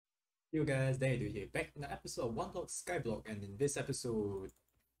Yo guys, Danny here, back in the episode of One Block Skyblock, and in this episode,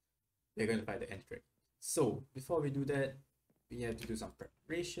 we're going to fight the end trick. So, before we do that, we have to do some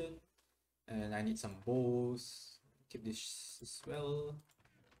preparation, and I need some bows. Keep this as well.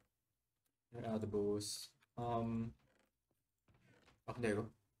 Where are the bows? Oh, there you go.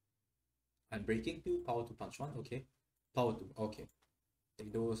 Unbreaking 2, power 2, punch 1, okay. Power 2, okay.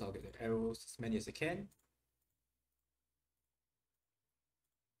 Take those, I'll get the arrows, as many as I can.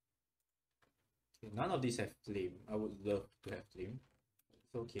 Okay, none of these have flame. I would love to have flame.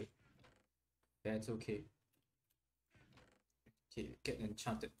 It's okay. That's okay. Okay, get an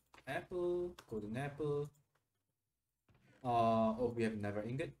enchanted apple, golden apple. Oh, we have never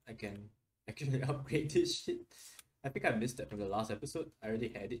ingot. I can actually upgrade this shit. I think I missed that from the last episode. I already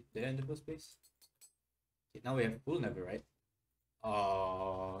had it there in the first place. Okay, now we have full never, right?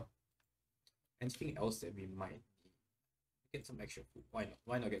 Anything else that we might need? Get some extra food. Why not?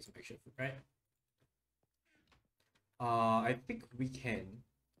 Why not get some extra food, right? I think we can.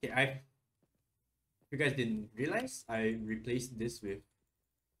 Okay, if you guys didn't realize, I replaced this with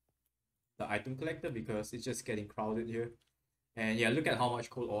the item collector because it's just getting crowded here. And yeah, look at how much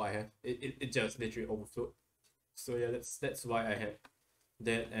coal ore I have. It just literally overflowed. So yeah, that's why I had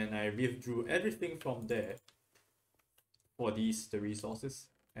that, and I withdrew everything from there for the resources.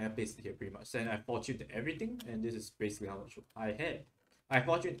 And I placed it here pretty much. And I fortuned everything, and this is basically how much I had. I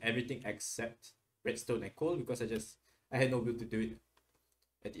fortuned everything except redstone and coal because I had no build to do it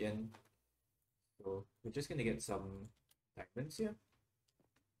at the end. So we're just gonna get some diamonds here.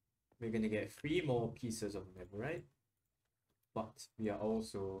 We're gonna get 3 more pieces of netherite. But we are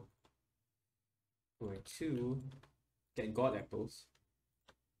also going to get god apples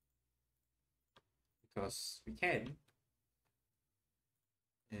because we can.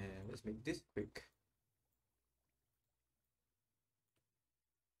 And let's make this quick.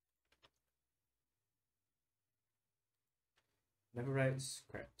 Netherite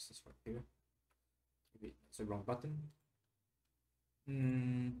scraps, this one here. Wait, that's the wrong button.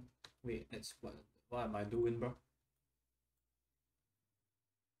 Wait, that's what am I doing, bro?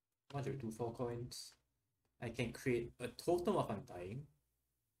 124 coins. I can create a totem of undying.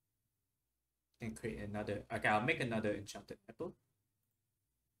 And create another. Okay, I'll make another enchanted apple.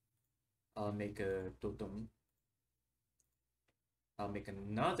 I'll make a totem. I'll make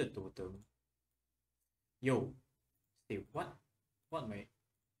another totem. Yo, say what? What am I?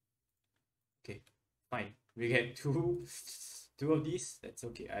 Okay, fine. We get two of these. That's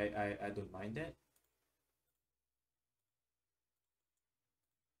okay. I don't mind that.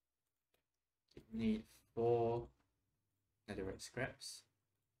 Need 4 netherite scraps.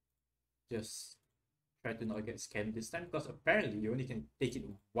 Just try to not get scammed this time because apparently you only can take it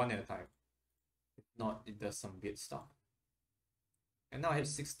one at a time. If not, it does some weird stuff. And now I have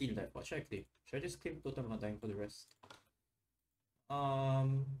 16 left. What should I claim? Should I just claim totem not dying for the rest?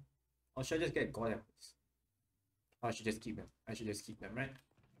 Or should I just get god apples? Oh, I should just keep them. I should just keep them, right?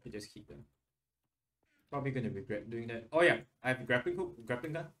 I should just keep them. Probably gonna regret doing that. Oh yeah, I have grappling hook,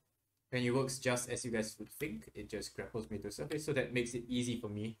 grappling gun. And it works just as you guys would think. It just grapples me to the surface, so that makes it easy for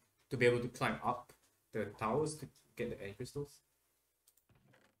me to be able to climb up the towers to get the end crystals.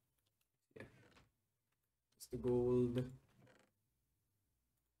 Yeah, it's the gold.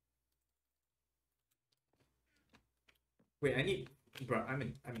 Wait, I need, bro.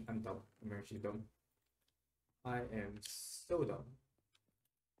 I'm dumb. I'm actually dumb. I am so dumb.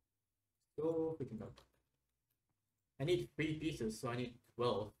 So freaking dumb. I need 3 pieces, so I need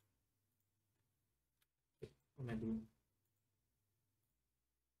 12. What am I doing?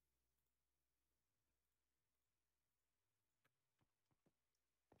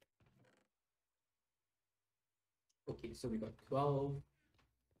 Okay, so we got 12.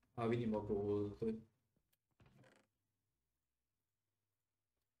 We need more gold.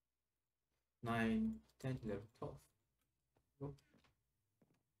 9, 10, 11, 12. Oh.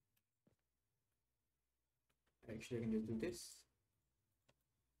 Actually, I can just do this.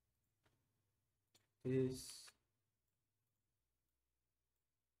 This.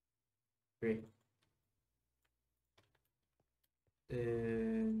 Great.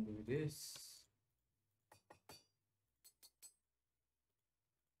 Then do this.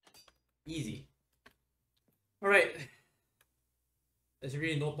 Easy. All right. There's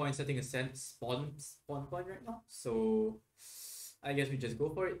really no point setting a spawn point right now, so I guess we just go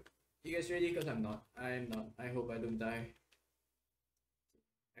for it. You guys ready? Because I'm not. I hope I don't die.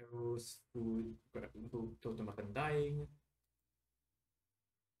 Arrows, food, grappling hook, totem of undying.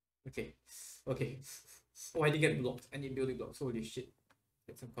 Okay. Okay. Oh, I didn't get blocks. I need building blocks. Holy shit.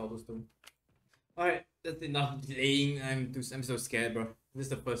 Get some cobblestone. Alright, that's enough delaying. I'm so scared, bro. This is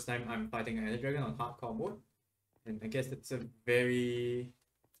the first time I'm fighting an Ender Dragon on hardcore mode, and I guess it's a very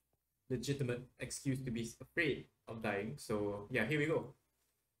legitimate excuse to be afraid of dying. So yeah, here we go.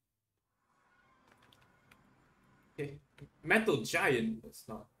 Okay, Metal Giant. It's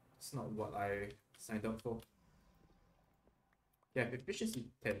not what I signed up for. Yeah, efficiency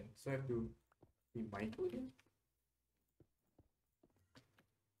 10, so I have to be mindful here.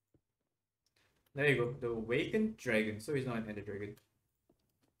 There you go, the Awakened Dragon. So he's not an Ender Dragon.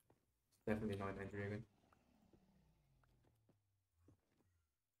 Definitely not an Ender Dragon.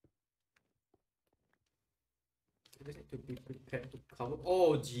 I just need to be prepared to cover.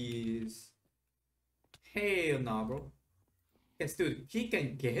 Oh, jeez. Hell nah, bro. He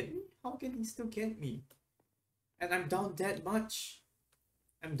can get me? How can he still get me? And I'm down that much.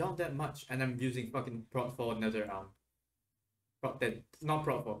 I'm down that much. And I'm using fucking prot for another prot 10. Not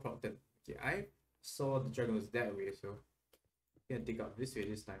prot 4, prot 10. Okay, I saw the dragon was that way, so I'm gonna dig out this way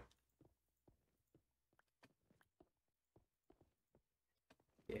this time.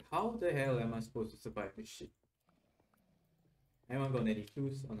 Okay, how the hell am I supposed to survive this shit? Anyone got any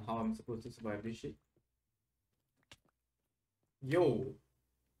clues on how I'm supposed to survive this shit? Yo!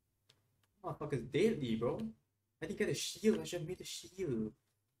 Motherfucker's deadly, bro. I didn't get a shield. I should have made a shield.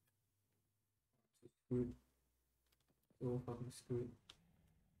 So screwed. So fucking screwed.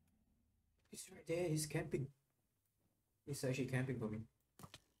 He's right there. He's camping. He's actually camping for me.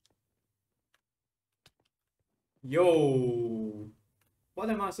 Yo! What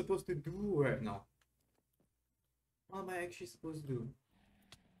am I supposed to do right now? What am I actually supposed to do?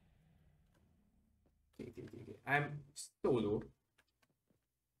 Okay. I'm so low.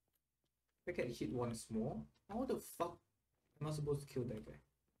 If I get hit once more, how the fuck am I supposed to kill that guy?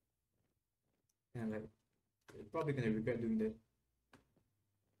 And like, probably gonna regret doing that.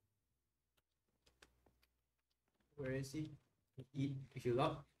 Where is he? Eat, heal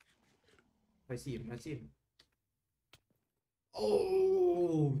up. I see him.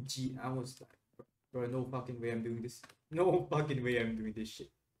 Oh, gee, I was like, bro, no fucking way I'm doing this. No fucking way I'm doing this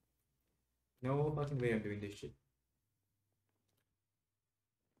shit. No fucking way I'm doing this shit.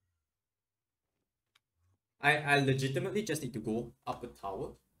 I legitimately just need to go up a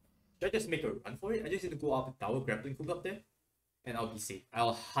tower. Should I just make a run for it? I just need to go up a tower, grappling hook up there, and I'll be safe.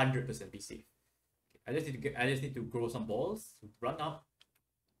 I'll 100% be safe. I just need to grow some balls, run up,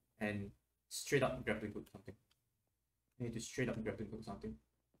 and straight up grappling hook something. I need to straight up grappling hook something.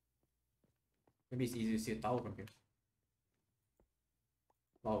 Maybe it's easy to see a tower from here.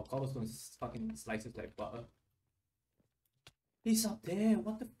 Wow, cobblestone fucking slices like butter. He's up there,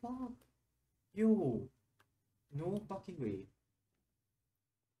 what the fuck? Yo, no fucking way.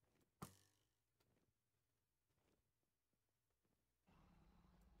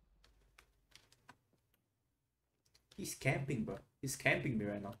 He's camping, bro. He's camping me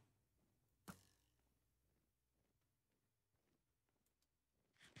right now.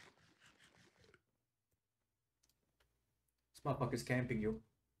 This motherfucker's camping, yo.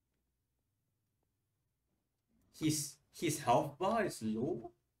 His health bar is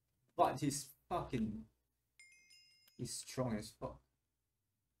low, but he's strong as fuck.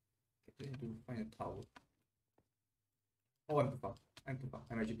 Okay, I need to find a tower. Oh, I'm too far. I'm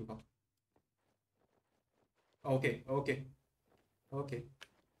actually too far. Okay.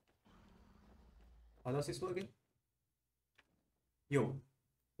 How does this work again? Yo,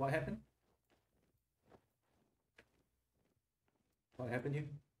 what happened? What happened here?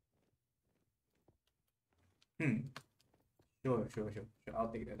 Sure. I'll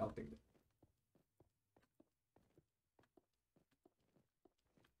take that. I'll take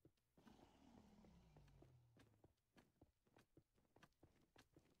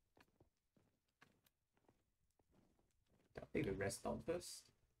the rest down first.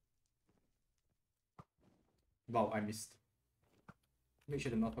 Wow, I missed. Make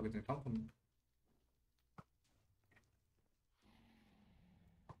sure the motherfucker doesn't come for me.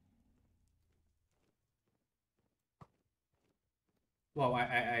 Wow, I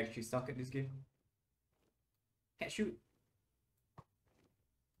actually suck at this game. Can't shoot.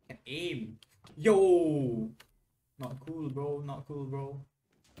 Can't aim. Yo! Not cool, bro.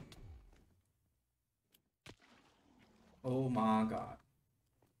 Oh my god.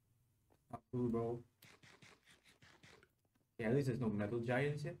 Not cool, bro. Yeah, at least there's no metal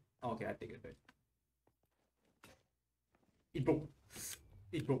giants here. Oh, okay, I take it back. It broke.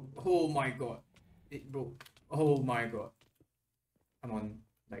 Oh my god. It broke. Oh my god. I'm on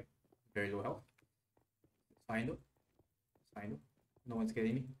like very low health. It's fine though. No one's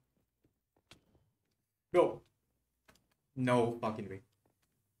getting me. Go. No fucking way.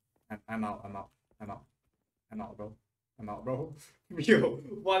 I'm out, bro. I'm out, bro. Yo,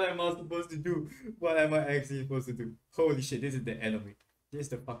 what am I supposed to do? What am I actually supposed to do? Holy shit, this is the enemy. This is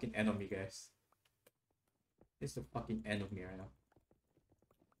the fucking enemy, guys. This is the fucking enemy right now.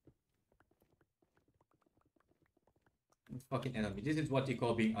 Fucking enemy. This is what you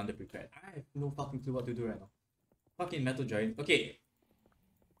call being underprepared. I have no fucking clue what to do right now. Fucking metal giant. Okay.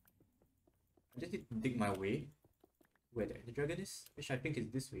 I just need to dig my way where the dragon is, which I think is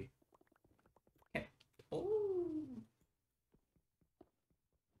this way. Yeah. Oh.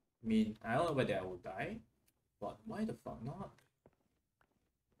 I mean, I don't know whether I will die, but why the fuck not?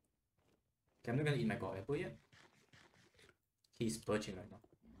 Okay, I'm not gonna eat my god apple yet. He's perching right now.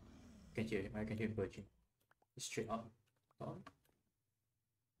 I can hear him. I can hear him perching. He's straight up. Down.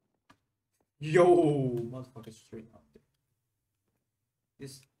 Yo, motherfucker, straight up there.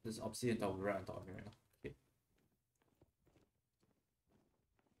 This obsidian tower right on top of me right now. Okay.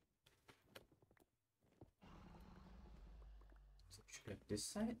 So should I have this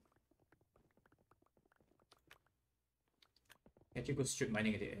side? Actually go strip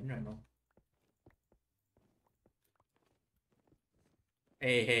mining at the end right now.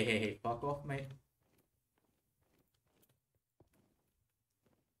 Hey, fuck off, mate.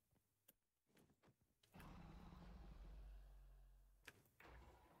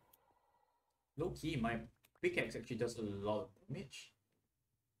 Low key, my pickaxe actually does a lot of damage.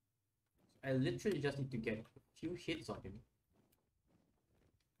 I literally just need to get a few hits on him.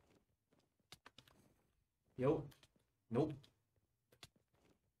 Yo, nope.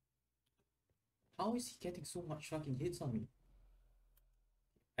 How is he getting so much fucking hits on me?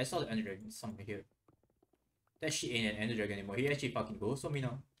 I saw the Ender Dragon somewhere here. That shit ain't an Ender Dragon anymore. He actually fucking goes for me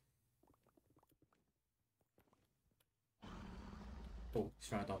now. Oh,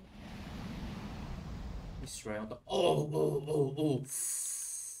 he's right on top. He's right on top. Oh.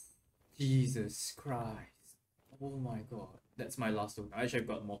 Jesus Christ. Oh my god. That's my last totem. I actually have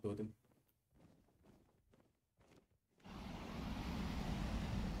got more totem.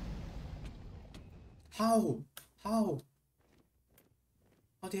 How? How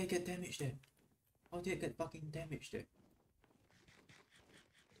did I get damage there? How did I get fucking damage there?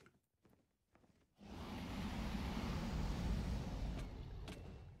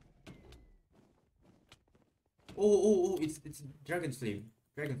 Oh, it's Dragon Flame.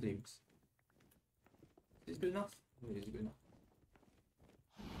 Dragon Flames. Is this good enough? No, is it good enough?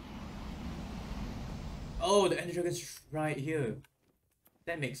 Oh, the Ender Dragon's right here.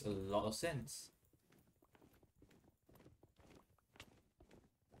 That makes a lot of sense.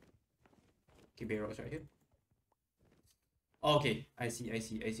 Okay, Bedrock's right here. Oh, okay, I see where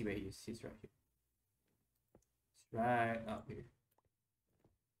he is. He's right here. It's right up here.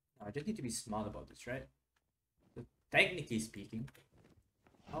 Now, I just need to be smart about this, right? So, technically speaking,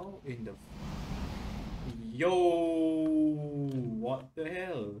 how in the... Yo! What the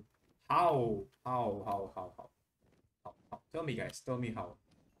hell? How? Tell me, guys. Tell me how.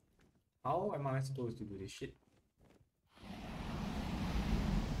 How am I supposed to do this shit?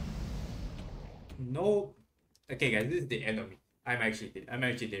 No. Okay, guys, this is the end of me. I'm actually dead. I'm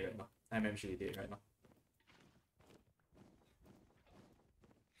actually dead right now.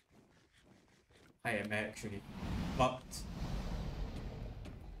 I am actually fucked.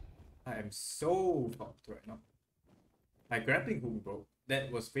 I am so fucked right now. My grappling hook, bro.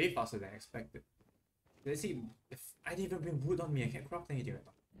 That was way faster than expected. Let's see. If I didn't even bring wood on me, I can't craft anything right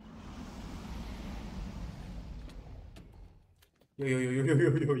now. Yo,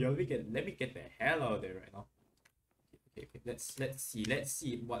 let me get the hell out of there right now. Okay. Let's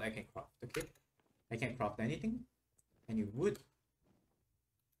see what I can craft. Okay, I can't craft anything. Any wood?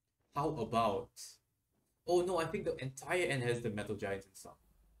 How about... Oh no, I think the entire end has the metal giants and stuff.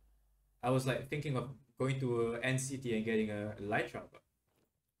 I was like thinking of going to End City and getting a Elytra, but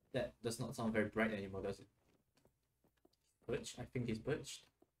that does not sound very bright anymore, does it? Perched? I think he's perched.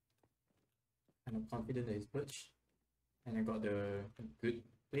 And I'm confident that he's perched. And I got the good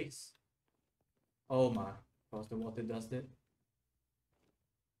place. Oh my, of course the water does that.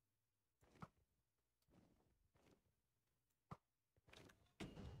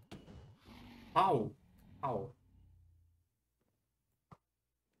 How?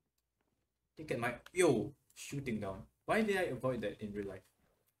 Think at my... Yo! Shooting down. Why did I avoid that in real life?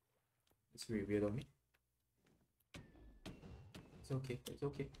 It's really weird on me. It's okay. It's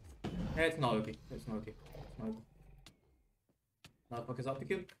not okay. Motherfucker's out to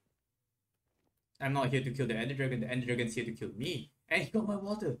kill. I'm not here to kill the Ender Dragon. The Ender Dragon's here to kill me. And he got my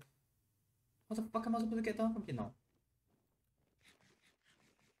water. How the fuck am I supposed to get down from here now?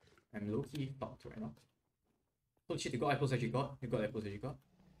 I'm low-key fucked right now. Holy shit, you got apples that you got.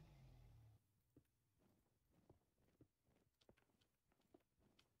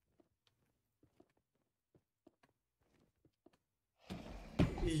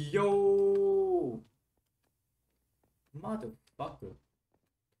 Yo! Motherfucker.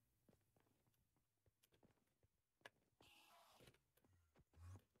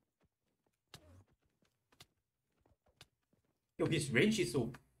 Yo, his range is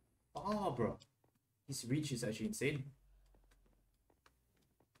so far, bro. His reach is actually insane.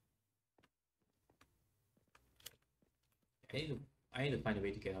 I need to find a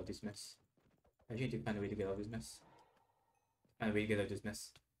way to get out of this mess. I need to find a way to get out of this mess. Find a way to get out of this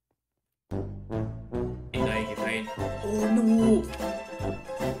mess. Keep dying, keep dying. Oh no!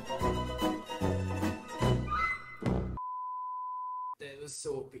 That was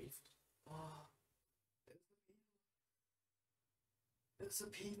so painful. Oh, that was so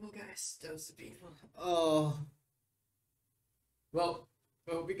painful, guys. That was so painful. Oh. Well,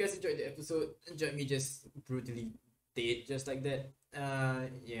 I hope you guys enjoyed the episode. Enjoyed me just brutally dead just like that.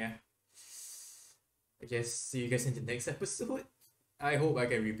 Yeah. I guess see you guys in the next episode. I hope I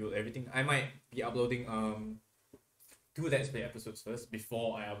can rebuild everything. I might be uploading 2 Let's Play episodes first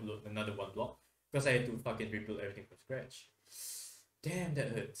before I upload another One Block, because I had to fucking rebuild everything from scratch. Damn, that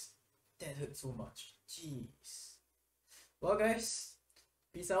hurts. That hurts so much. Jeez. Well, guys,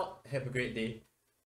 peace out. Have a great day.